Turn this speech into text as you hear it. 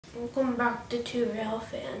Welcome back to Two Rail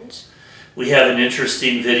Fans. We have an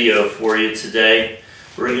interesting video for you today.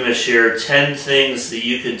 We're going to share 10 things that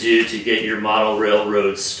you can do to get your model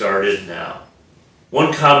railroad started now.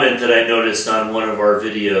 One comment that I noticed on one of our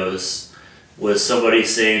videos was somebody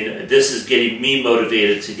saying, this is getting me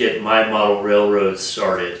motivated to get my model railroad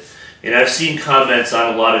started. And I've seen comments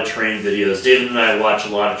on a lot of train videos. David and I watch a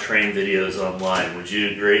lot of train videos online. Would you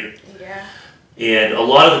agree? Yeah. And a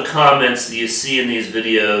lot of the comments that you see in these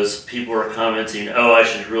videos, people are commenting, oh, I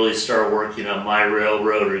should really start working on my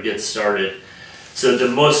railroad or get started. So the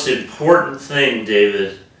most important thing,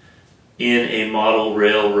 David, in a model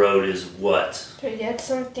railroad is what? To get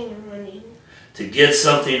something running. To get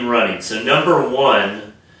something running. So number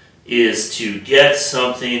one is to get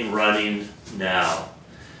something running now.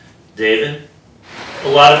 David? A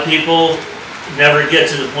lot of people never get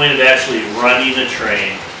to the point of actually running a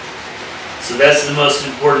train. So that's the most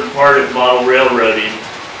important part of model railroading,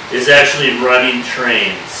 is actually running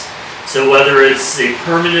trains. So whether it's a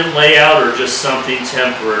permanent layout or just something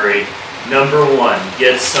temporary, number one,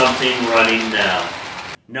 get something running now.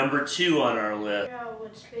 Number two on our list. Figure out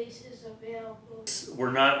what space is available.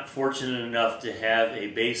 We're not fortunate enough to have a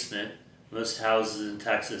basement. Most houses in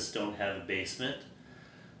Texas don't have a basement.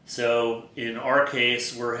 So in our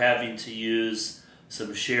case, we're having to use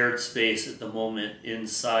some shared space at the moment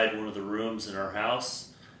inside one of the rooms in our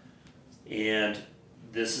house. And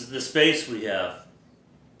this is the space we have.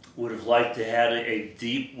 Would have liked to have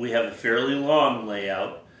we have a fairly long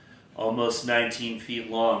layout, almost 19 feet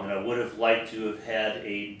long, and I would have liked to have had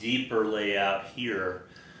a deeper layout here,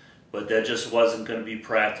 but that just wasn't going to be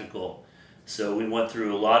practical. So we went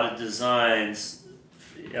through a lot of designs,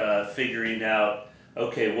 figuring out,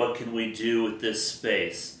 okay, what can we do with this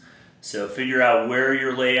space? So figure out where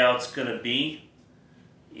your layout's going to be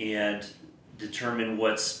and determine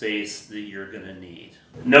what space that you're going to need.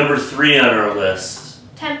 Number three on our list.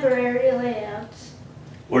 Temporary layouts.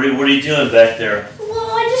 What are you doing back there? Well,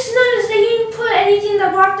 I just noticed that you didn't put anything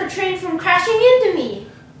that blocked the train from crashing into me.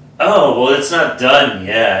 Oh, well, it's not done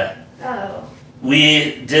yet. Oh.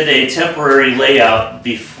 We did a temporary layout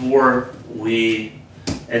before we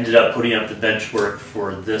ended up putting up the benchwork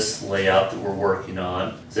for this layout that we're working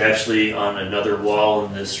on. It's actually on another wall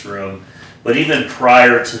in this room. But even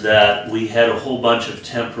prior to that, we had a whole bunch of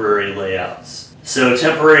temporary layouts. So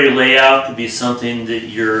temporary layout could be something that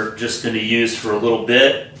you're just going to use for a little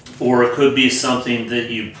bit, or it could be something that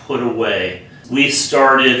you put away. We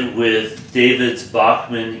started with David's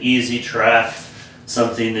Bachmann Easy Track,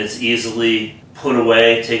 something that's easily put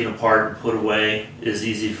away, taken apart and put away, is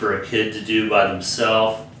easy for a kid to do by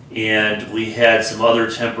themselves. And we had some other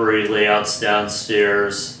temporary layouts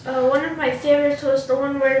downstairs. One of my favorites was the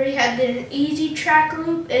one where we had an easy track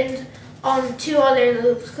loop and two other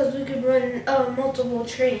loops because we could run multiple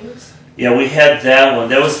trains. Yeah, we had that one.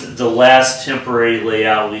 That was the last temporary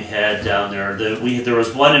layout we had down there. There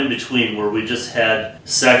was one in between where we just had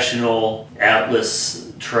sectional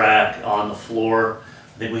Atlas track on the floor.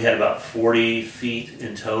 I think we had about 40 feet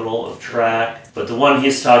in total of track. But the one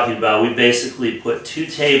he's talking about, we basically put two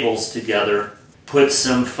tables together, put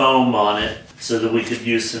some foam on it so that we could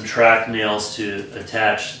use some track nails to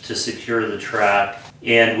attach to secure the track.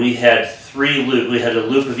 And we had three loops. We had a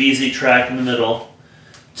loop of easy track in the middle,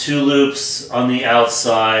 two loops on the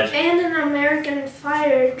outside. And an American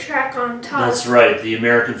Flyer track on top. That's right, the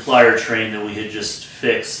American Flyer train that we had just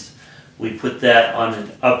fixed. We put that on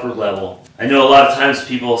an upper level. I know a lot of times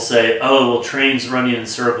people say, oh, well, trains running in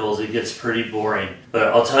circles, it gets pretty boring. But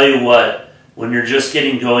I'll tell you what, when you're just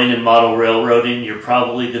getting going in model railroading, you're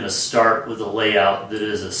probably going to start with a layout that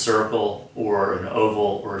is a circle or an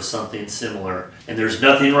oval or something similar. And there's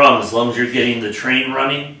nothing wrong as long as you're getting the train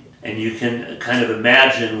running and you can kind of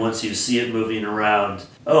imagine once you see it moving around,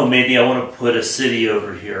 oh, maybe I want to put a city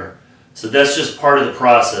over here. So that's just part of the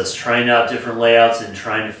process, trying out different layouts and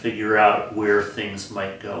trying to figure out where things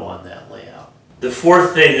might go on that layout. The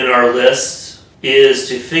fourth thing in our list is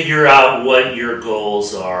to figure out what your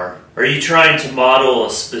goals are. Are you trying to model a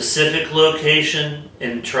specific location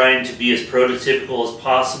and trying to be as prototypical as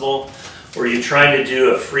possible, or are you trying to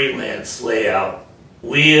do a freelance layout?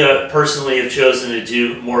 We personally have chosen to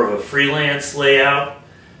do more of a freelance layout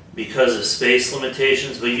because of space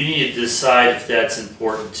limitations, but you need to decide if that's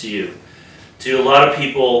important to you. To a lot of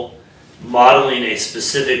people, modeling a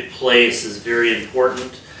specific place is very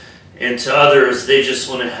important, and to others, they just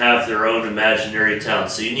want to have their own imaginary town.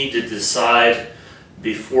 So you need to decide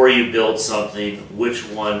before you build something which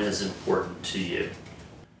one is important to you.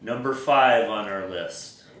 Number 5 on our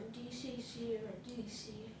list. DCC or DC?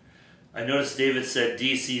 I noticed David said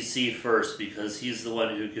DCC first because he's the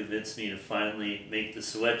one who convinced me to finally make the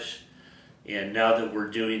switch. And now that we're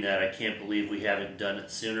doing that, I can't believe we haven't done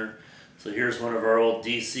it sooner. So here's one of our old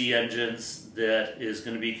DC engines that is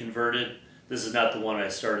going to be converted. This is not the one I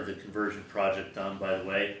started the conversion project on, by the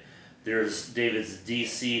way. There's David's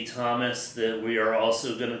DC Thomas that we are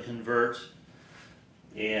also going to convert.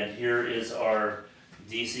 And here is our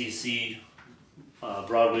DCC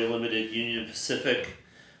Broadway Limited Union Pacific.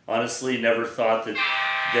 Honestly, never thought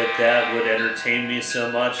that would entertain me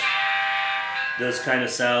so much, those kind of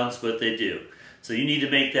sounds, but they do. So you need to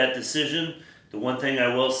make that decision. The one thing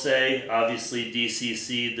I will say, obviously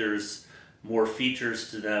DCC, there's more features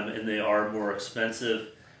to them and they are more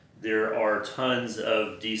expensive. There are tons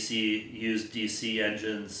of used DC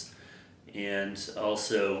engines and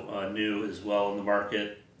also new as well in the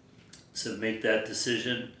market. So make that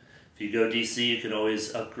decision. If you go DC, you can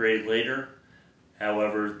always upgrade later.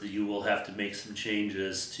 However, you will have to make some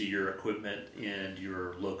changes to your equipment and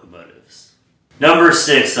your locomotives. Number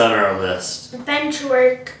 6 on our list. Bench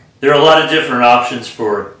work. There are a lot of different options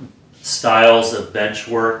for styles of bench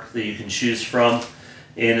work that you can choose from.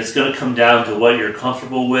 And it's going to come down to what you're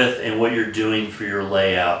comfortable with and what you're doing for your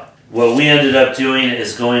layout. What we ended up doing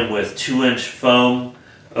is going with 2-inch foam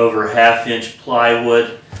over 1/2-inch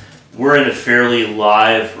plywood. We're in a fairly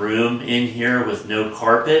live room in here with no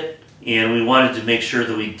carpet. And we wanted to make sure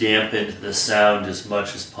that we dampened the sound as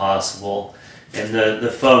much as possible. And the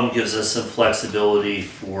foam gives us some flexibility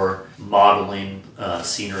for modeling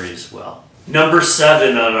scenery as well. Number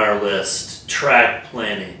 7 on our list, track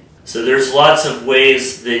planning. So there's lots of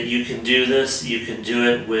ways that you can do this. You can do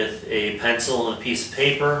it with a pencil and a piece of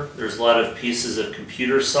paper. There's a lot of pieces of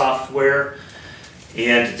computer software.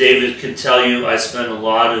 And David can tell you I spent a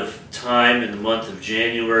lot of time in the month of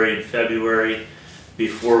January and February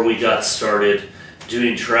before we got started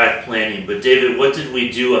doing track planning. But David, what did we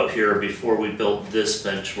do up here before we built this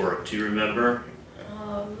bench work? Do you remember?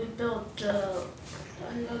 We built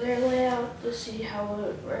another layout to see how it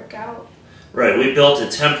would work out. Right, we built a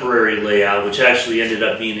temporary layout which actually ended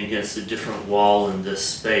up being against a different wall in this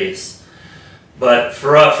space. But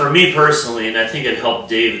for me personally, and I think it helped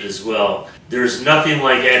David as well, there's nothing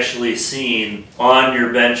like actually seeing on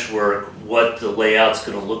your bench work what the layout's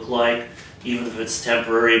going to look like. Even if it's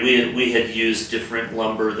temporary. We had used different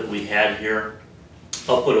lumber that we had here.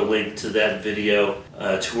 I'll put a link to that video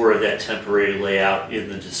tour of that temporary layout in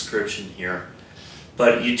the description here.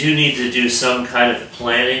 But you do need to do some kind of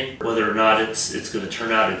planning, whether or not it's going to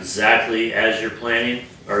turn out exactly as you're planning.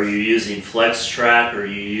 Are you using flex track? Are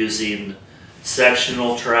you using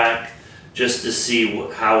sectional track? Just to see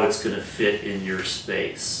how it's going to fit in your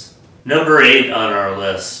space. Number 8 on our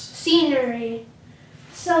list. Scenery.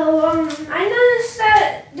 So, I noticed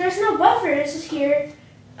that there's no buffers here,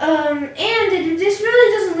 and this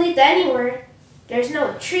really doesn't lead to anywhere. There's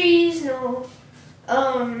no trees, no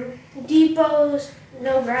depots,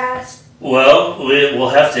 no grass. Well, we'll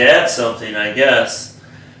have to add something, I guess.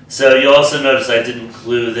 So you also notice I didn't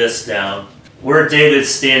glue this down. Where David's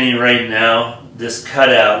standing right now, this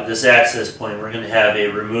cutout, this access point, we're going to have a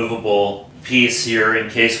removable piece here in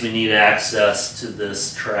case we need access to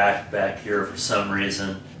this track back here for some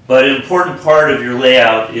reason. But an important part of your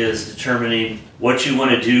layout is determining what you want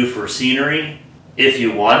to do for scenery. If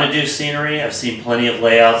you want to do scenery, I've seen plenty of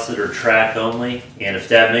layouts that are track only, and if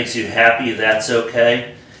that makes you happy, that's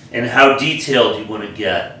okay. And how detailed you want to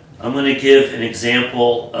get. I'm going to give an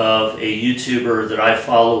example of a YouTuber that I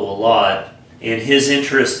follow a lot, and his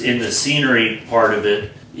interest in the scenery part of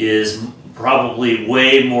it is probably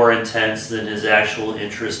way more intense than his actual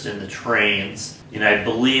interest in the trains. And I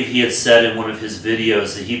believe he had said in one of his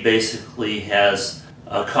videos that he basically has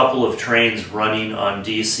a couple of trains running on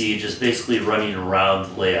DC, just basically running around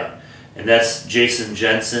the layout. And that's Jason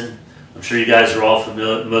Jensen. I'm sure you guys are all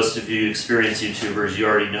familiar, most of you experienced YouTubers, you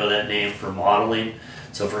already know that name for modeling.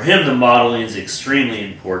 So for him, the modeling is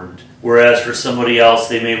extremely important. Whereas for somebody else,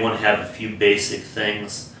 they may want to have a few basic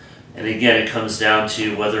things. And again, it comes down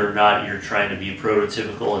to whether or not you're trying to be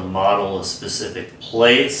prototypical and model a specific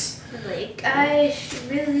place. Like, I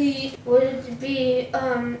really would be,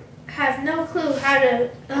 have no clue how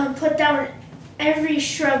to put down every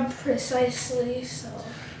shrub precisely, so.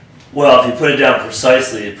 Well, if you put it down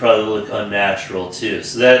precisely, it'd probably look unnatural too.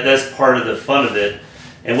 So that's part of the fun of it.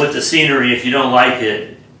 And with the scenery, if you don't like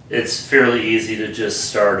it, it's fairly easy to just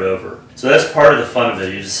start over. So that's part of the fun of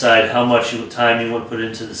it. You decide how much time you want to put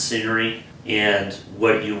into the scenery and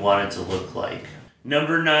what you want it to look like.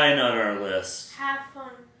 Number 9 on our list. Have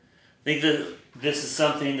fun. I think that this is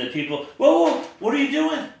something that people, whoa, what are you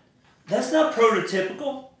doing? That's not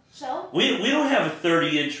prototypical. So? We don't have a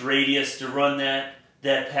 30-inch radius to run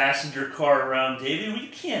that passenger car around, David. You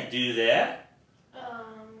can't do that.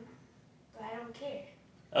 I don't care.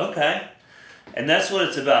 Okay. And that's what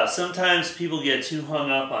it's about. Sometimes people get too hung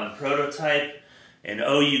up on prototype and,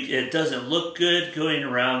 it doesn't look good going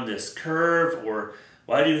around this curve, or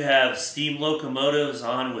why do you have steam locomotives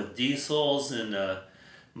on with diesels in a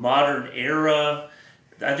modern era?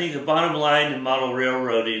 I think the bottom line in model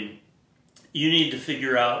railroading, you need to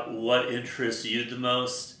figure out what interests you the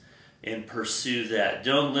most and pursue that.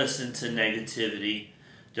 Don't listen to negativity.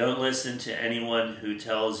 Don't listen to anyone who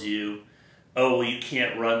tells you, oh, well, you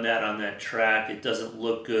can't run that on that track. It doesn't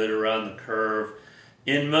look good around the curve.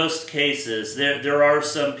 In most cases, there are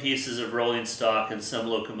some pieces of rolling stock and some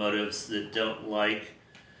locomotives that don't like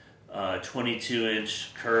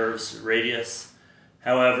 22-inch curves radius.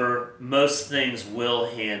 However, most things will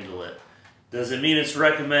handle it. Does it mean it's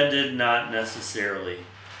recommended? Not necessarily.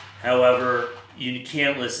 However, you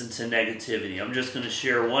can't listen to negativity. I'm just going to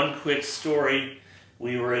share one quick story.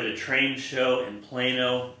 We were at a train show in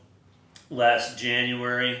Plano last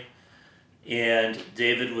January, and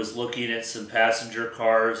David was looking at some passenger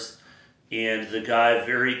cars, and the guy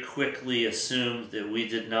very quickly assumed that we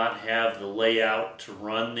did not have the layout to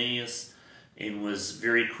run these, and was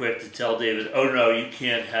very quick to tell David, oh no, you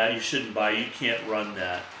shouldn't buy, you can't run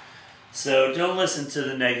that. So don't listen to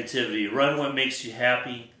the negativity. Run what makes you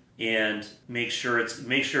happy, and make sure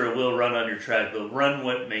it will run on your track, but run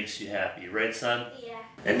what makes you happy, right, son? Yeah.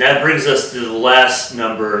 And that brings us to the last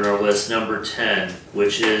number in our list, number 10,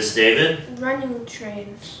 which is, David? Running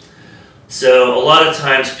trains. So a lot of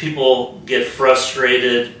times people get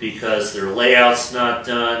frustrated because their layout's not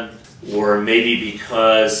done, or maybe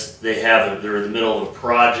because they're in the middle of a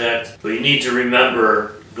project. But you need to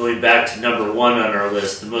remember, going back to number 1 on our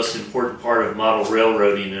list, the most important part of model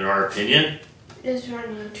railroading, in our opinion, is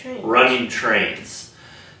running trains. Running trains.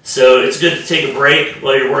 So it's good to take a break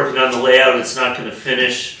while you're working on the layout. It's not going to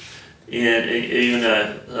finish. Even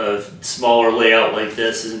a smaller layout like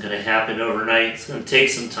this isn't going to happen overnight. It's going to take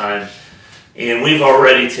some time. And we've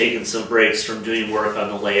already taken some breaks from doing work on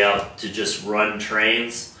the layout to just run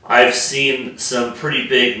trains. I've seen some pretty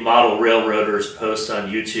big model railroaders post on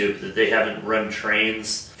YouTube that they haven't run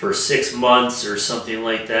trains for 6 months or something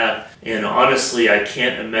like that. And honestly, I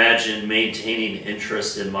can't imagine maintaining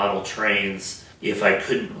interest in model trains if I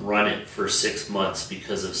couldn't run it for 6 months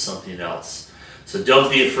because of something else. So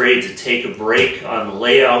don't be afraid to take a break on the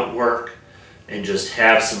layout work and just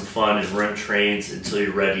have some fun and run trains until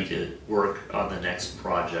you're ready to work on the next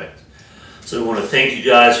project. So I want to thank you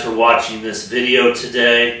guys for watching this video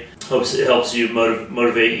today. Hopes it helps you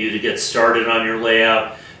motivate you to get started on your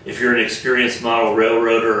layout. If you're an experienced model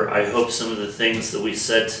railroader, I hope some of the things that we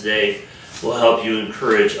said today will help you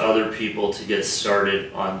encourage other people to get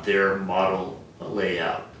started on their model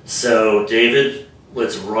layout. So, David,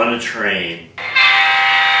 let's run a train.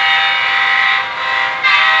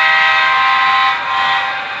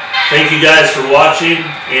 Thank you guys for watching,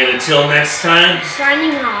 and until next time,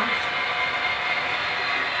 Signing off.